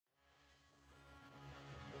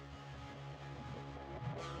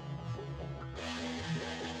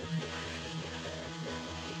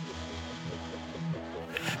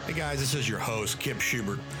guys, this is your host, Kip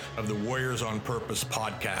Schubert of the Warriors on Purpose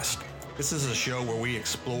podcast. This is a show where we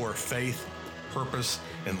explore faith, purpose,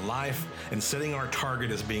 and life, and setting our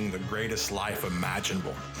target as being the greatest life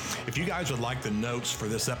imaginable. If you guys would like the notes for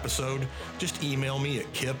this episode, just email me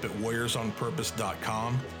at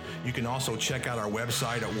kip@warriorsonpurpose.com. You can also check out our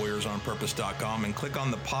website at warriorsonpurpose.com and click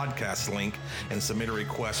on the podcast link and submit a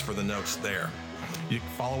request for the notes there. You can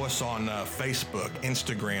follow us on Facebook,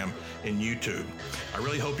 Instagram, and YouTube. I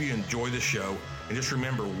really hope you enjoy the show. And just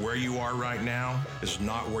remember, where you are right now is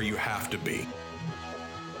not where you have to be.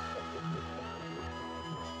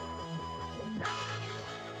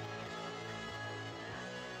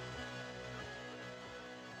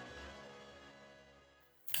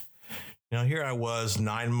 Now, here I was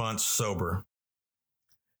 9 months sober.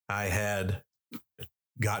 I had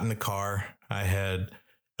gotten a car. I had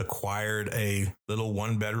acquired a little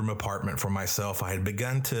one-bedroom apartment for myself. I had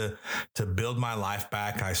begun to build my life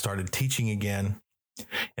back. I started teaching again.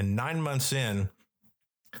 And 9 months in,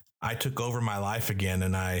 I took over my life again,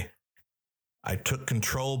 and I took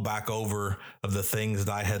control back over of the things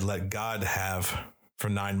that I had let God have for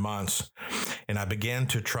 9 months. And I began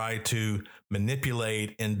to try to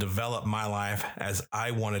manipulate and develop my life as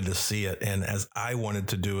I wanted to see it and as I wanted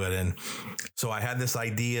to do it. And so I had this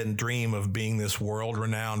idea and dream of being this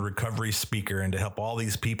world-renowned recovery speaker and to help all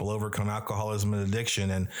these people overcome alcoholism and addiction.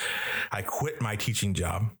 And I quit my teaching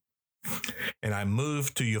job and I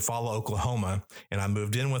moved to Eufaula, Oklahoma. And I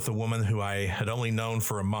moved in with a woman who I had only known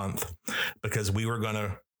for a month because we were going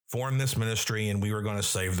to form this ministry and we were going to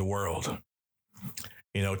save the world.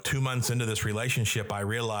 2 months into this relationship, I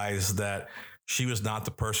realized that she was not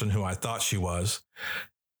the person who I thought she was.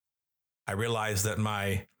 I realized that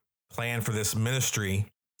my plan for this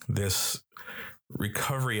ministry, this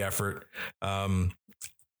recovery effort, there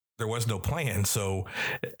was no plan. So,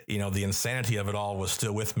 the insanity of it all was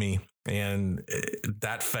still with me, and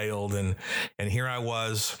that failed. And here I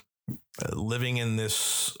was living in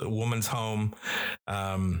this woman's home,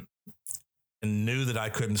 and knew that I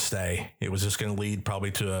couldn't stay. It was just going to lead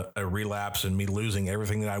probably to a relapse and me losing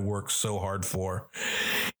everything that I worked so hard for.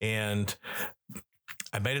 And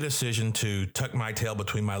I made a decision to tuck my tail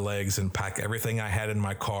between my legs and pack everything I had in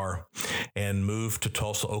my car and move to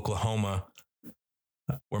Tulsa, Oklahoma,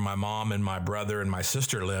 where my mom and my brother and my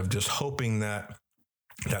sister lived, just hoping that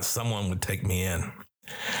someone would take me in.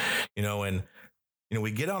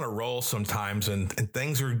 We get on a roll sometimes and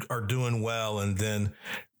things are doing well. And then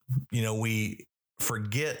we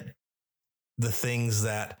forget the things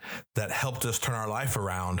that helped us turn our life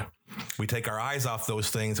around. We take our eyes off those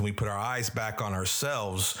things and we put our eyes back on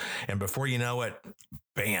ourselves. And before you know it,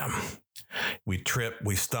 bam, we trip,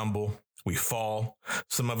 we stumble, we fall.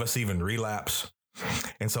 Some of us even relapse.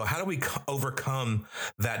 And so how do we overcome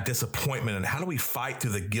that disappointment? And how do we fight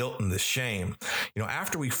through the guilt and the shame?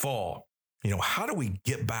 After we fall, how do we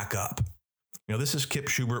get back up? This is Kip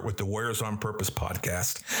Schubert with the Warriors on Purpose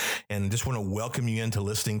podcast, and just want to welcome you into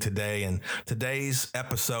listening today. And today's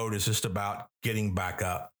episode is just about getting back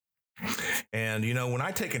up. And, when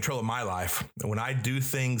I take control of my life, when I do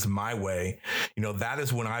things my way, that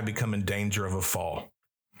is when I become in danger of a fall.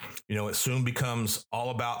 It soon becomes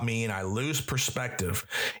all about me and I lose perspective,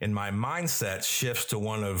 and my mindset shifts to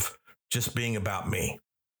one of just being about me.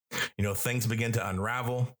 Things begin to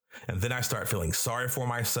unravel. And then I start feeling sorry for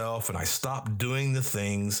myself and I stop doing the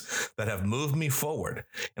things that have moved me forward.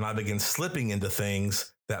 And I begin slipping into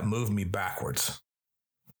things that move me backwards.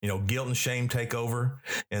 Guilt and shame take over.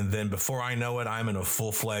 And then before I know it, I'm in a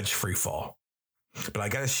full-fledged free fall. But I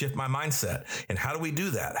got to shift my mindset. And how do we do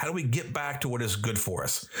that? How do we get back to what is good for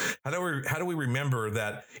us? How do we remember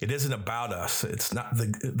that it isn't about us? It's not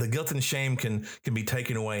the guilt and shame can be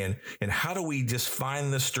taken away. And how do we just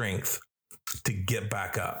find the strength to get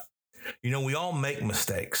back up? We all make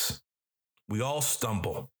mistakes. We all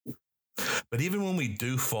stumble. But even when we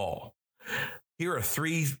do fall, here are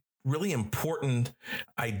 3 really important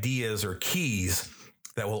ideas or keys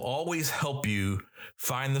that will always help you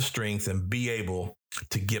find the strength and be able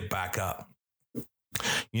to get back up.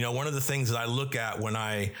 One of the things that I look at when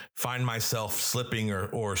I find myself slipping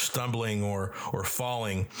or stumbling or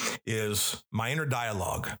falling is my inner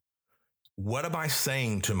dialogue. What am I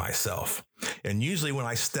saying to myself? And usually when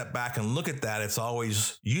I step back and look at that,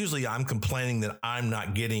 usually I'm complaining that I'm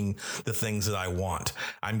not getting the things that I want.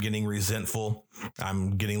 I'm getting resentful.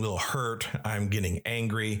 I'm getting a little hurt. I'm getting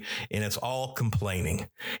angry, and it's all complaining.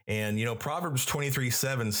 And, Proverbs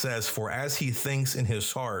 23:7 says, "For as he thinks in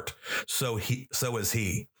his heart, so is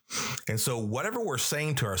he." And so whatever we're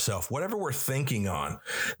saying to ourselves, whatever we're thinking on,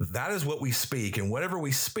 that is what we speak. And whatever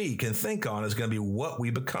we speak and think on is going to be what we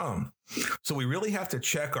become. So we really have to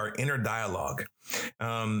check our inner dialogue.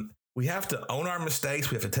 We have to own our mistakes.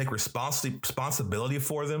 We have to take responsibility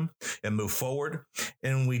for them and move forward.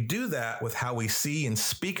 And we do that with how we see and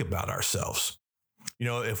speak about ourselves.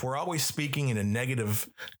 If we're always speaking in a negative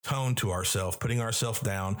tone to ourselves, putting ourselves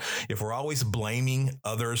down, if we're always blaming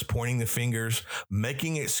others, pointing the fingers,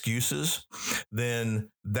 making excuses, then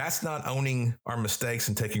that's not owning our mistakes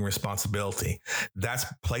and taking responsibility. That's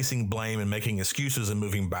placing blame and making excuses and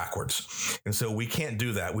moving backwards. And so we can't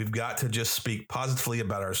do that. We've got to just speak positively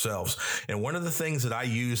about ourselves. And one of the things that I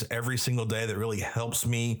use every single day that really helps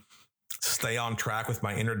me stay on track with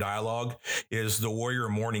my inner dialogue is the Warrior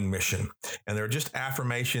Morning Mission. And they're just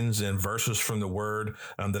affirmations and verses from the Word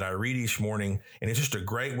that I read each morning. And it's just a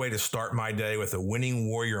great way to start my day with a winning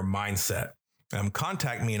warrior mindset.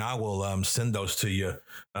 Contact me and I will send those to you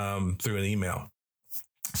through an email.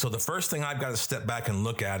 So the first thing I've got to step back and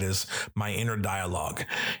look at is my inner dialogue.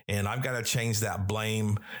 And I've got to change that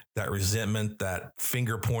blame, that resentment, that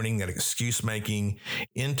finger pointing, that excuse making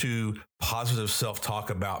into positive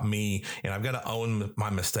self-talk about me. And I've got to own my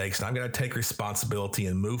mistakes, and I've got to take responsibility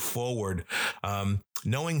and move forward,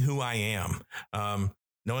 knowing who I am.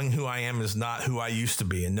 Knowing who I am is not who I used to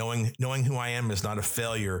be, and knowing who I am is not a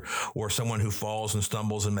failure or someone who falls and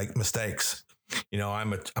stumbles and make mistakes.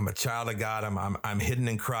 I'm a child of God. I'm hidden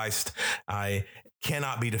in Christ. I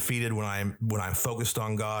cannot be defeated when I'm focused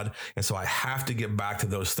on God. And so I have to get back to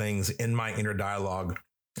those things in my inner dialogue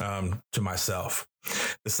to myself.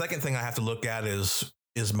 The second thing I have to look at is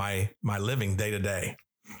my living day to day.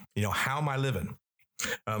 How am I living?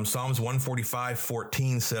 Psalms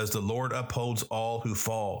 145:14 says, "The Lord upholds all who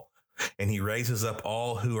fall, and he raises up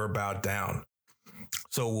all who are bowed down."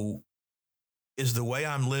 So is the way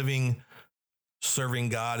I'm living serving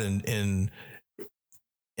God and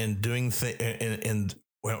doing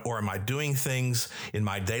or am I doing things in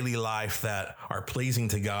my daily life that are pleasing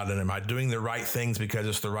to God? And am I doing the right things because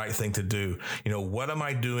it's the right thing to do? What am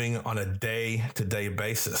I doing on a day-to-day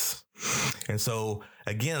basis? And so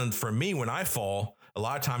again, for me, when I fall, a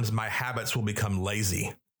lot of times my habits will become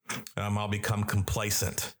lazy. I'll become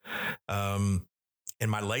complacent. And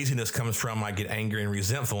my laziness comes from I get angry and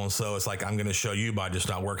resentful. And so it's like, I'm going to show you by just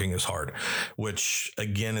not working as hard, which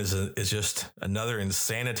again is just another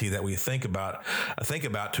insanity that we think about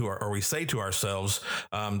or we say to ourselves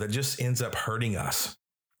that just ends up hurting us.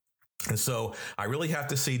 And so I really have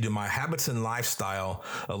to see, do my habits and lifestyle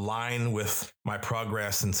align with my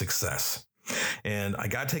progress and success? And I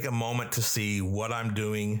got to take a moment to see what I'm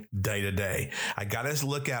doing day to day. I got to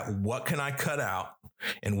look at what can I cut out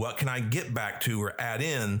and what can I get back to or add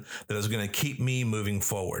in that is going to keep me moving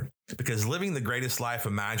forward. Because living the greatest life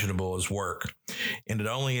imaginable is work. And it's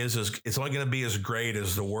only going to be as great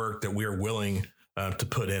as the work that we are willing to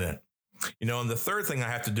put in it. And the third thing I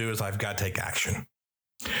have to do is I've got to take action.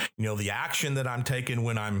 The action that I'm taking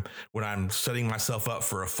when I'm setting myself up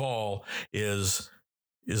for a fall is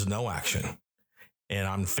no action. And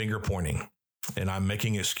I'm finger pointing and I'm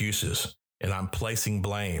making excuses and I'm placing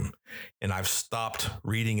blame, and I've stopped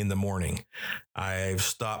reading in the morning. I've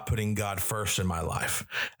stopped putting God first in my life,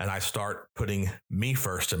 and I start putting me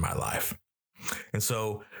first in my life. And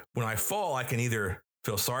so when I fall, I can either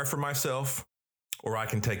feel sorry for myself or I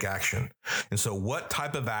can take action. And so what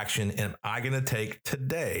type of action am I going to take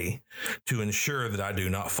today to ensure that I do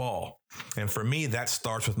not fall? And for me, that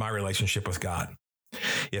starts with my relationship with God.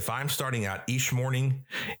 If I'm starting out each morning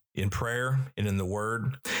in prayer and in the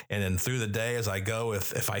Word, and then through the day as I go,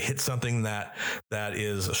 if I hit something that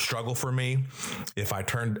is a struggle for me, if I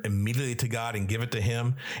turn immediately to God and give it to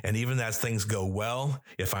Him, and even as things go well,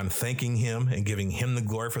 if I'm thanking Him and giving Him the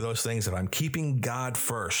glory for those things, if I'm keeping God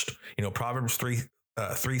first, Proverbs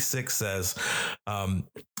 3:6 says,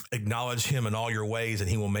 acknowledge Him in all your ways and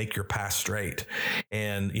He will make your path straight.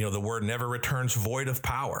 And, the word never returns void of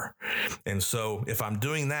power. And so if I'm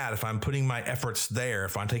doing that, if I'm putting my efforts there,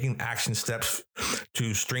 if I'm taking action steps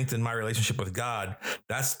to strengthen my relationship with God,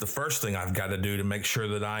 that's the first thing I've got to do to make sure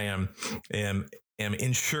that I am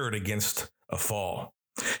insured against a fall.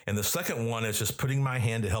 And the second one is just putting my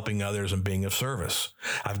hand to helping others and being of service.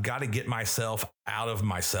 I've got to get myself out of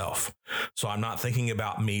myself. So I'm not thinking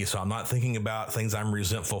about me. So I'm not thinking about things I'm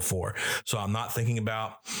resentful for. So I'm not thinking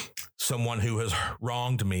about someone who has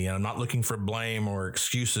wronged me, and I'm not looking for blame or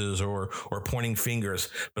excuses or pointing fingers,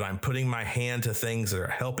 but I'm putting my hand to things that are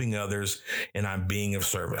helping others, and I'm being of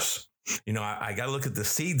service. I got to look at the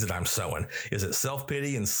seeds that I'm sowing. Is it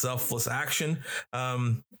self-pity and selfless action?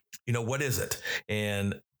 What is it?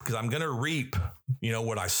 And because I'm going to reap,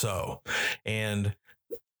 what I sow. And,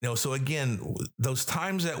 so again, those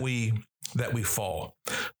times that we fall,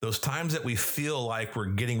 those times that we feel like we're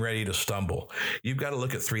getting ready to stumble, you've got to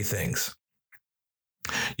look at three things.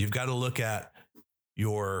 You've got to look at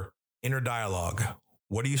your inner dialogue.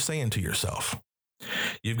 What are you saying to yourself?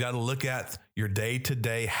 You've got to look at your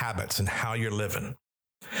day-to-day habits and how you're living.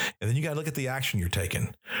 And then you got to look at the action you're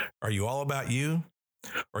taking. Are you all about you?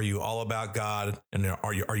 Are you all about God? And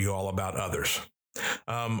are you all about others?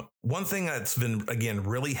 One thing that's been, again,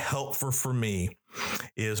 really helpful for me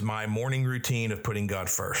is my morning routine of putting God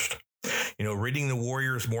first. Reading the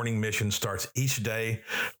Warriors Morning Mission starts each day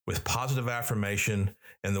with positive affirmation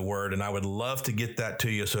and the word. And I would love to get that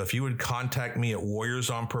to you. So if you would contact me at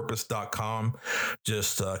warriorsonpurpose.com,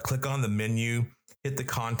 just click on the menu, hit the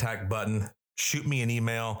contact button, shoot me an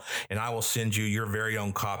email, and I will send you your very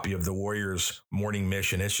own copy of the Warriors Morning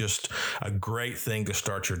Mission. It's just a great thing to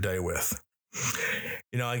start your day with.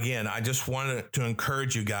 Again, I just wanted to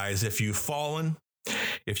encourage you guys, if you've fallen,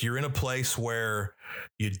 if you're in a place where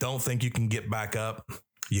you don't think you can get back up,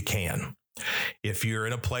 you can. If you're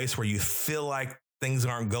in a place where you feel like things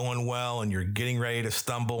aren't going well and you're getting ready to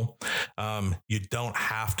stumble, you don't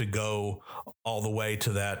have to go all the way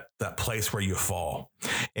to that place where you fall.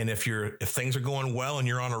 And if things are going well and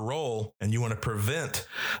you're on a roll and you want to prevent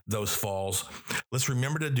those falls, let's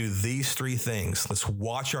remember to do these three things. Let's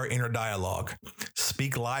watch our inner dialogue.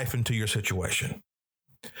 Speak life into your situation.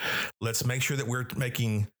 Let's make sure that we're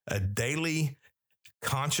making a daily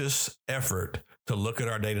conscious effort to look at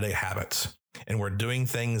our day-to-day habits, and we're doing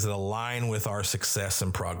things that align with our success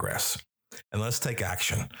and progress. And let's take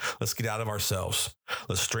action. Let's get out of ourselves.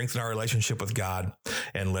 Let's strengthen our relationship with God,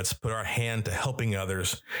 and let's put our hand to helping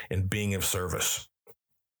others and being of service.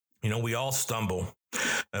 We all stumble,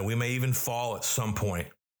 and we may even fall at some point,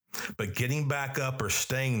 but getting back up or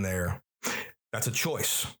staying there, that's a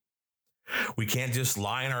choice. We can't just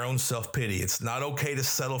lie in our own self-pity. It's not okay to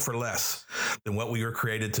settle for less than what we were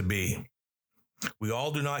created to be. We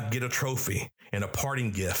all do not get a trophy and a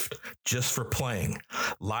parting gift just for playing.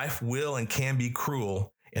 Life will and can be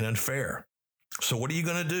cruel and unfair. So what are you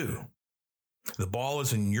going to do? The ball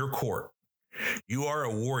is in your court. You are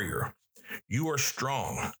a warrior. You are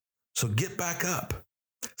strong. So get back up.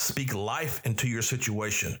 Speak life into your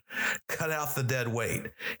situation. Cut out the dead weight.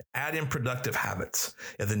 Add in productive habits,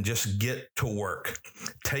 and then just get to work.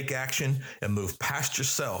 Take action and move past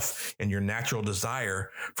yourself and your natural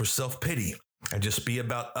desire for self-pity, and just be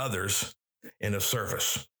about others and of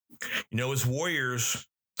service. As warriors,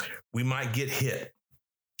 we might get hit.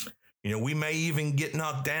 We may even get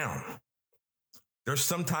knocked down. There's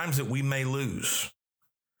some times that we may lose.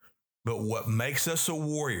 But what makes us a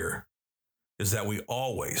warrior is that we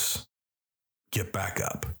always get back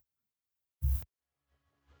up.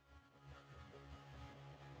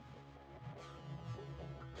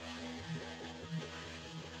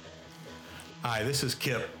 Hi, this is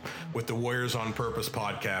Kip with the Warriors on Purpose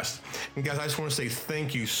podcast. And guys, I just want to say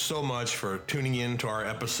thank you so much for tuning in to our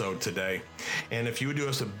episode today. And if you would do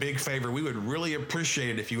us a big favor, we would really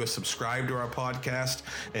appreciate it if you would subscribe to our podcast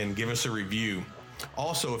and give us a review.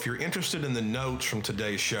 Also, if you're interested in the notes from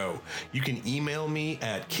today's show, you can email me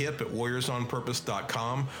at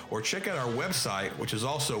kip@warriorsonpurpose.com, or check out our website, which is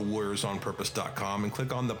also warriorsonpurpose.com, and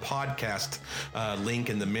click on the podcast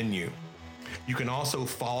link in the menu. You can also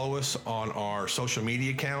follow us on our social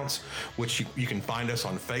media accounts, which you can find us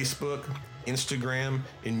on Facebook, Instagram,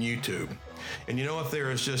 and YouTube. And if there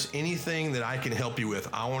is just anything that I can help you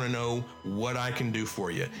with, I want to know what I can do for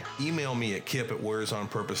you. Email me at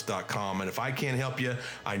kip@warriorsonpurpose.com. And if I can't help you,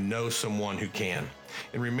 I know someone who can.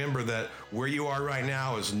 And remember that where you are right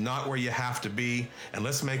now is not where you have to be. And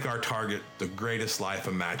let's make our target the greatest life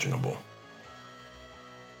imaginable.